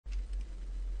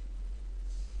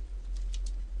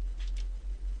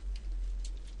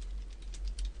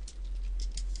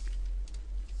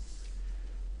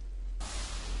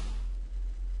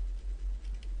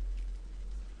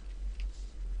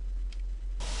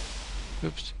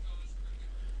Oops.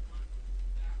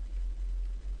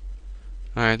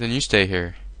 Alright, then you stay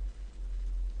here.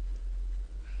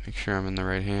 Make sure I'm in the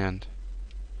right hand.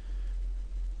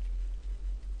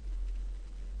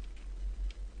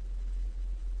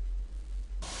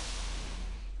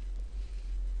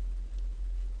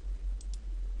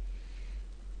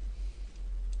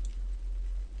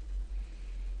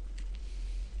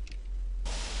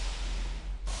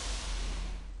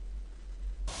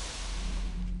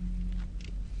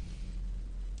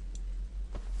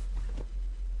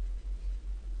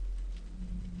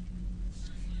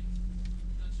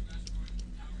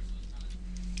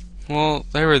 Well,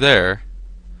 they were there.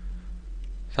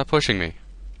 Stop pushing me.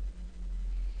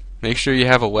 Make sure you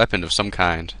have a weapon of some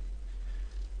kind.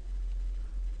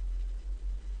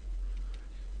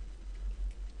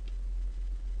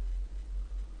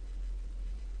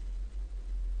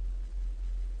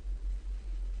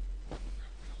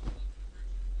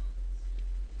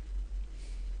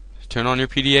 Turn on your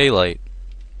PDA light.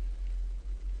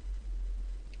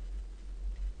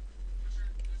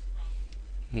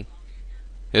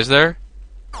 Is there?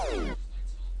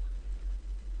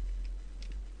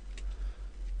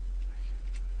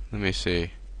 Let me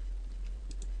see.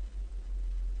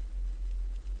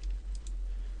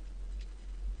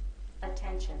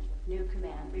 Attention, new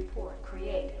command report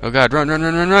created. Oh god, run, run,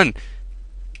 run, run, run!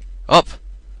 Up!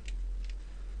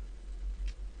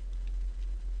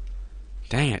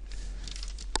 Dang it.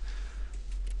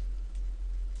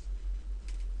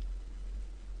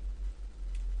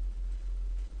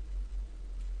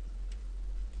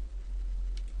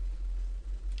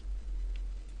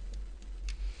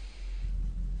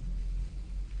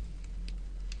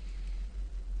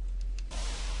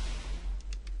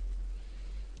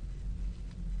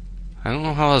 I don't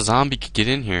know how a zombie could get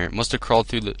in here. It must have crawled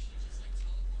through the...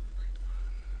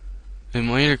 It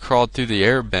might have crawled through the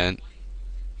air vent.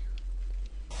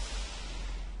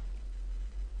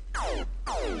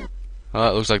 Oh,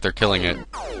 it looks like they're killing it.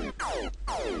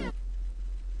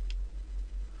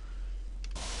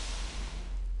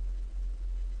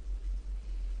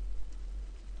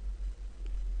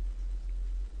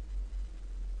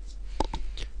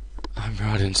 I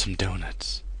brought in some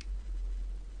donuts.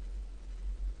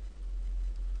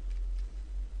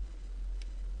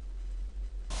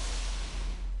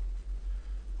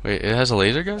 Wait, it has a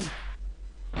laser gun?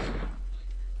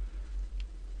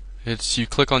 It's, you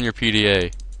click on your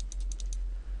PDA.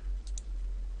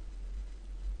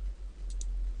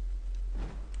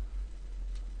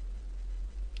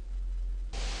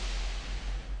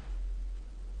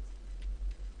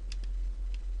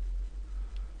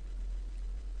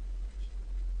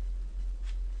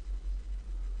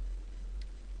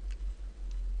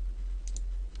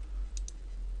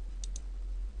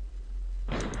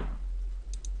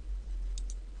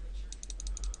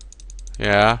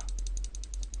 Yeah.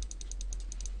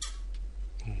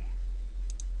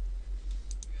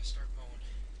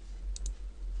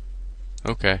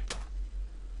 Okay.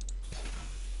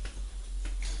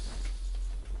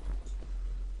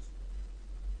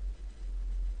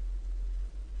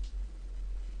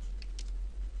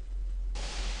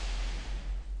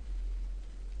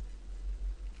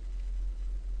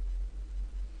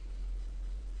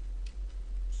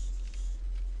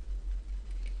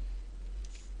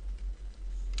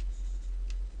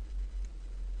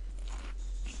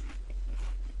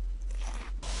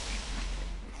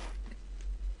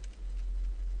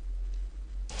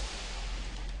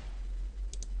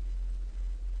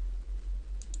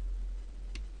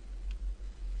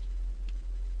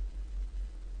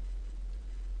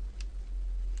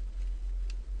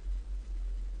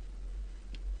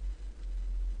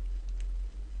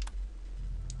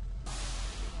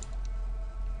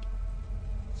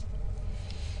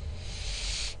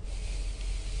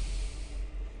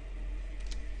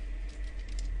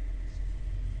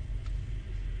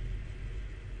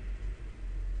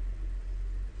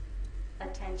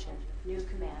 Attention, new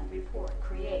command report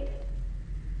created.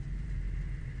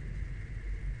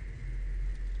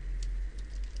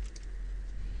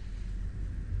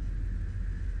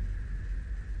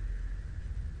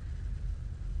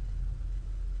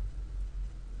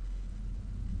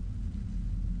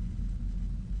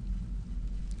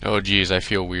 Oh geez, I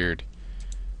feel weird.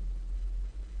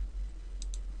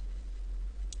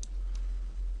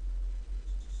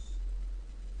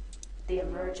 The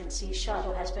emergency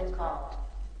shuttle has been called.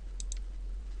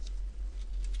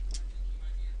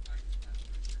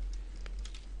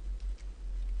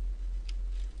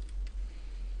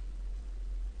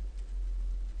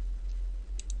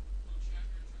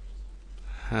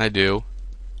 I do.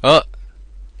 Oh!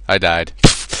 I died.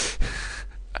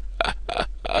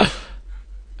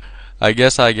 I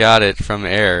guess I got it from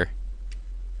air.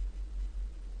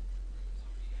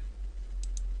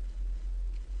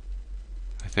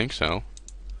 I think so.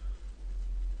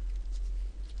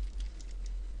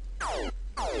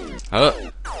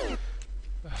 Oh.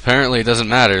 Apparently it doesn't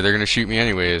matter. They're gonna shoot me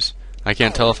anyways. I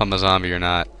can't tell if I'm a zombie or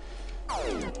not.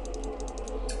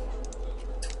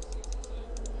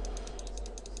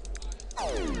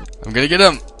 I'm gonna get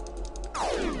him!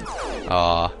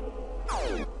 Aw.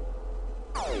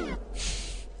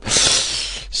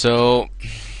 So,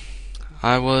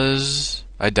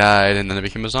 I died and then I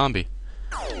became a zombie.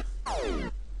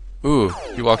 Ooh,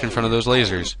 you walked in front of those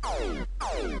lasers.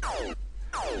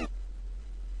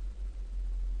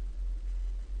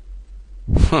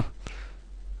 Huh.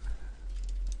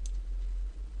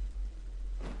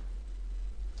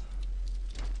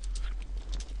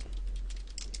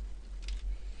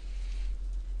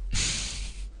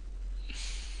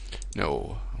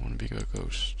 No, I want to be a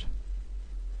ghost.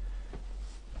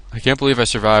 I can't believe I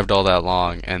survived all that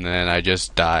long and then I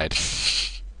just died.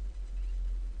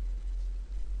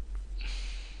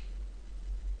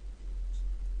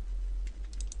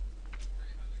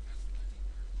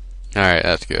 Alright,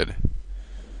 that's good.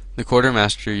 The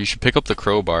quartermaster, you should pick up the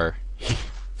crowbar.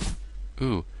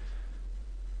 Ooh.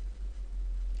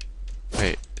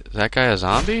 Wait, is that guy a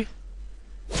zombie?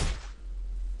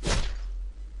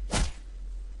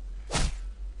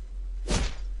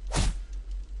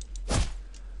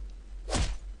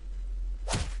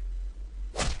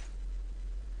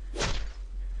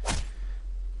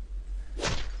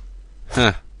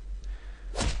 Huh.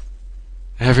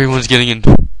 Everyone's getting in.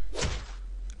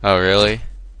 Oh, really?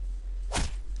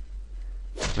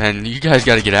 Man, you guys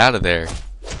gotta get out of there.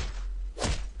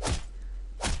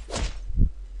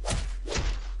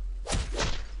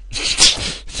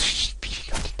 Beating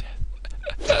them to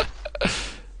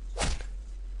death.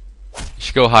 You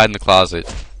should go hide in the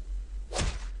closet.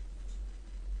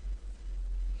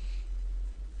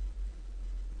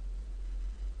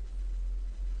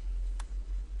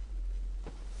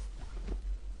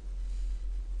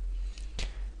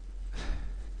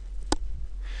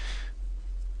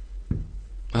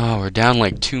 Oh, we're down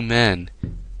like 2 men.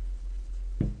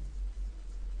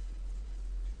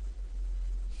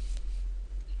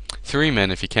 Three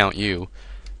men if you count you.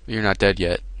 You're not dead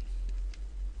yet.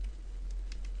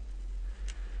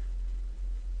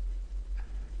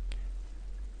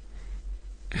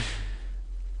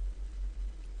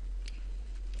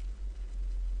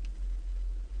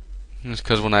 It's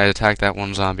because when I attacked that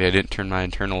one zombie, I didn't turn my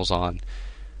internals on.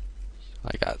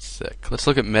 I got sick. Let's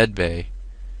look at medbay.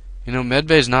 You know,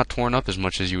 medbay's not torn up as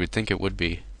much as you would think it would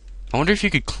be. I wonder if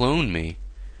you could clone me.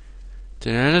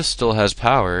 Dennis still has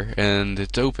power, and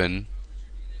it's open.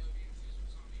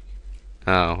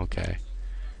 Oh, okay.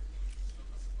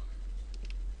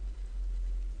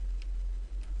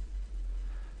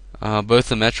 Both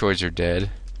the Metroids are dead.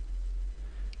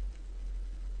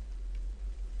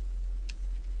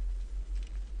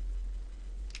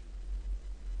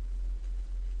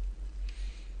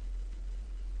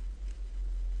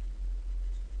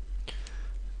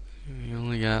 You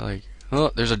only got like...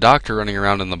 Oh, there's a doctor running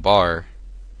around in the bar.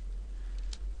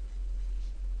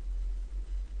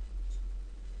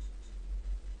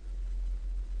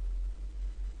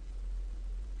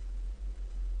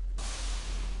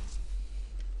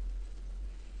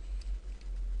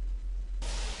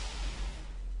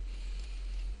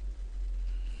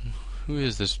 Who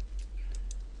is this?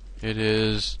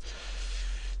 It's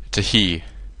a he.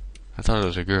 I thought it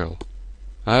was a girl.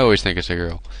 I always think it's a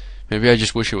girl. Maybe I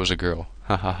just wish it was a girl.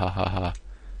 Ha ha ha ha ha.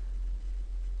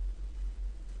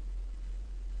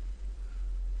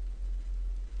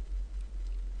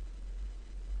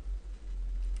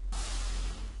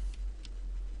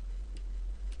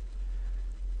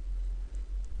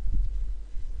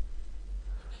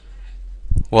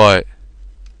 What?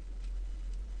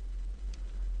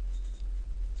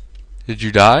 Did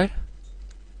you die?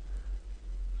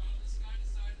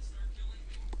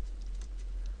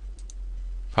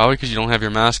 Probably because you don't have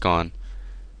your mask on.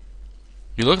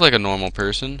 You look like a normal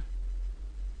person.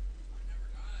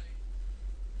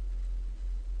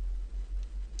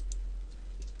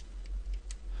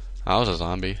 I was a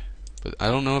zombie. But I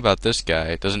don't know about this guy.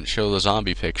 It doesn't show the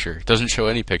zombie picture. It doesn't show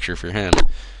any picture for him.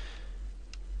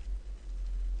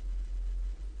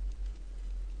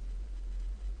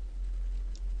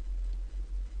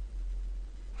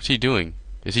 What's he doing?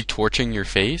 Is he torching your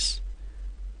face?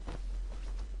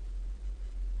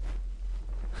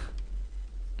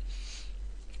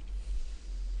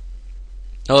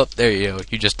 Oh, there you go.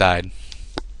 You just died.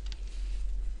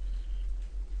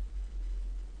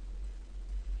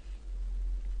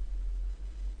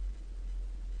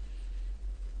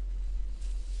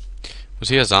 Was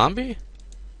he a zombie?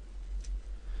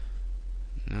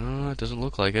 No, it doesn't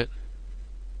look like it.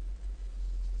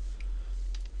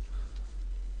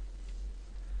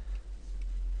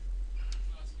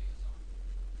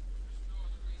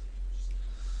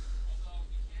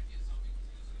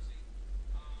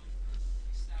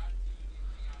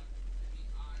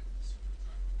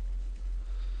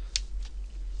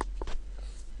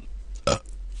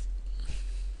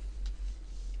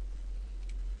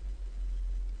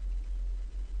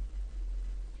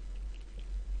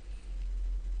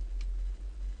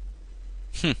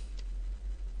 Hmm.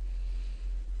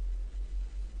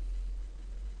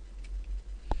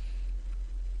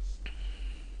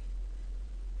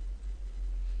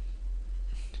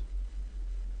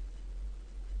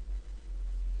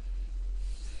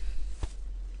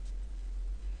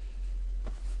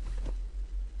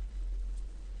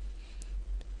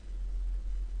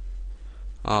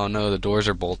 Oh no, the doors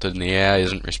are bolted and the AI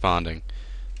isn't responding.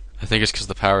 I think it's because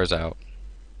the power's out.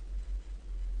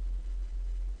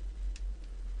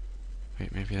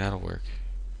 Wait, maybe that'll work.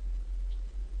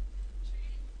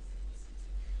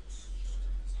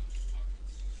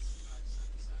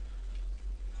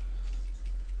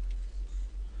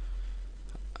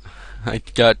 I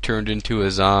got turned into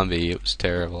a zombie. It was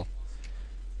terrible.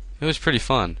 It was pretty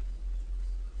fun.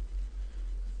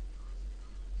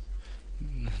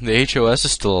 The HOS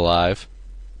is still alive.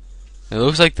 It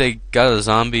looks like they got a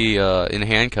zombie in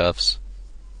handcuffs.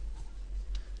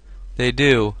 They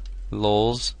do.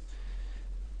 Lols.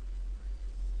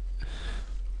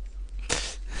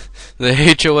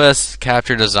 The HOS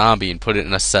captured a zombie and put it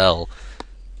in a cell.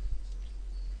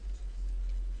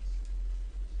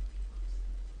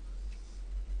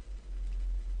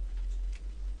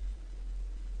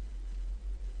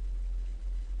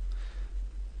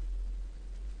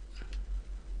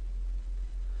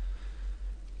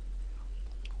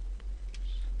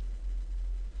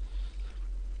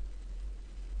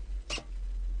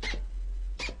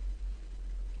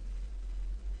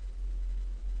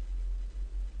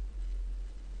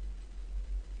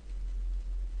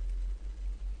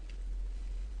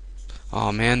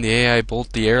 Oh man, the AI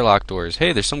bolted the airlock doors.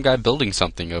 Hey, there's some guy building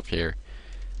something up here.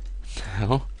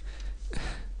 Hell?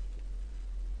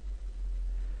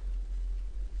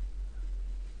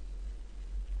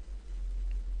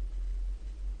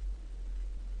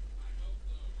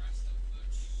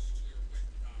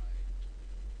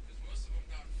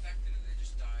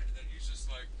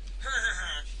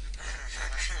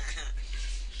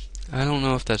 I don't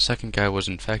know if that second guy was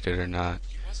infected or not.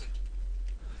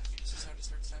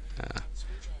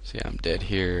 See, I'm dead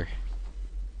here.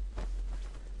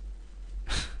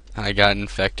 I got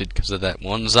infected because of that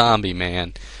one zombie,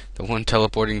 man. The one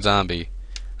teleporting zombie.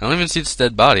 I don't even see its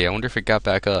dead body. I wonder if it got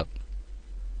back up.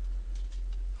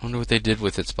 I wonder what they did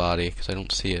with its body, because I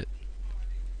don't see it.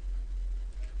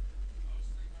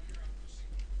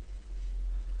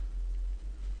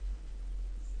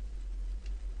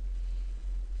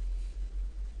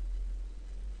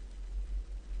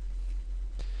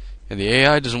 And the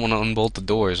AI doesn't want to unbolt the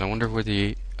doors. I wonder where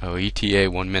the... Oh, ETA,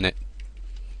 1 minute.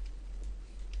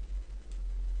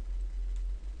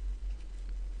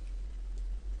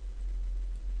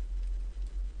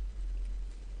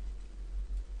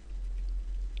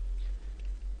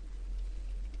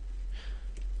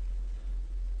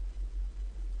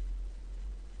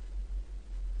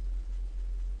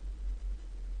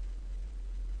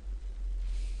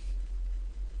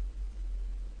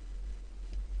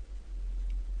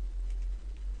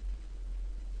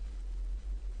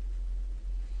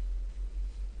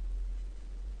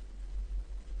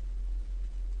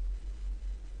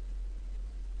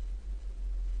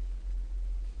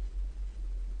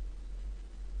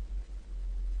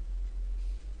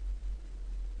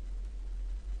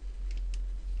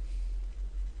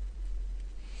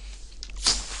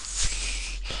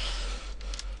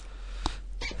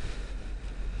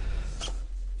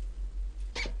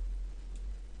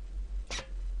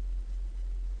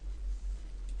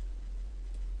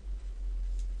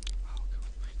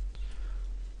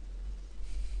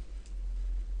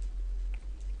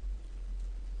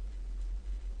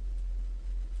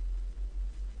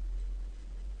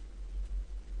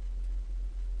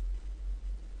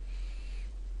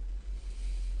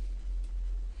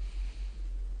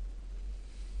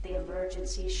 The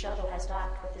emergency shuttle has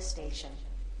docked with the station.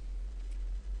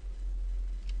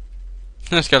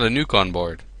 It's got a nuke on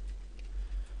board.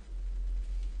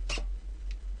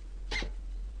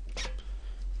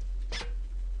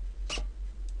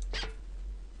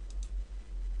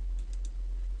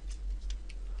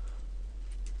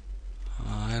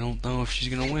 I don't know if she's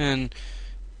gonna win.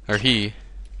 Or he.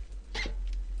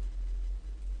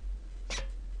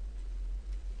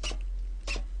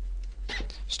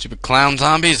 Stupid clown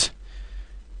zombies!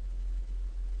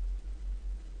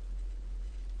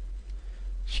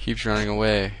 She keeps running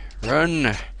away.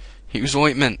 Run! Use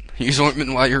ointment! Use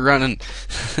ointment while you're running!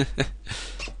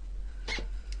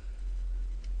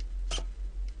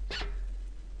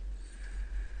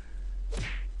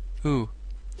 Ooh.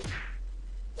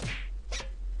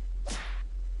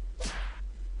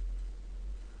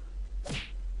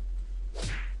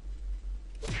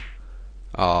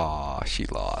 Aw, she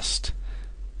lost.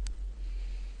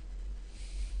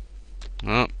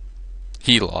 Oh,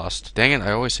 he lost. Dang it,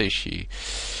 I always say she.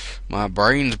 My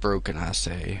brain's broken, I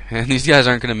say. And these guys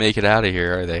aren't gonna make it out of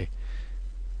here, are they?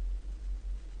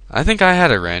 I think I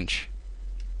had a wrench.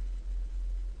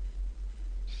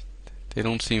 They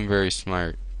don't seem very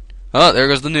smart. Oh, there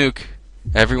goes the nuke.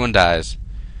 Everyone dies.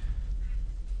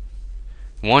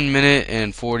 1 minute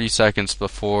and 40 seconds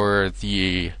before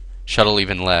the shuttle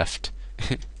even left,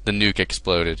 the nuke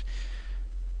exploded.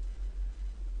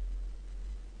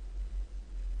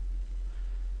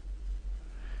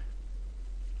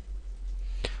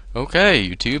 Okay,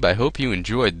 YouTube, I hope you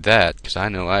enjoyed that, because I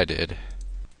know I did.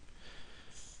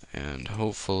 And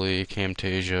hopefully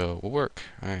Camtasia will work.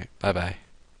 Alright, bye-bye.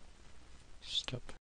 Stop.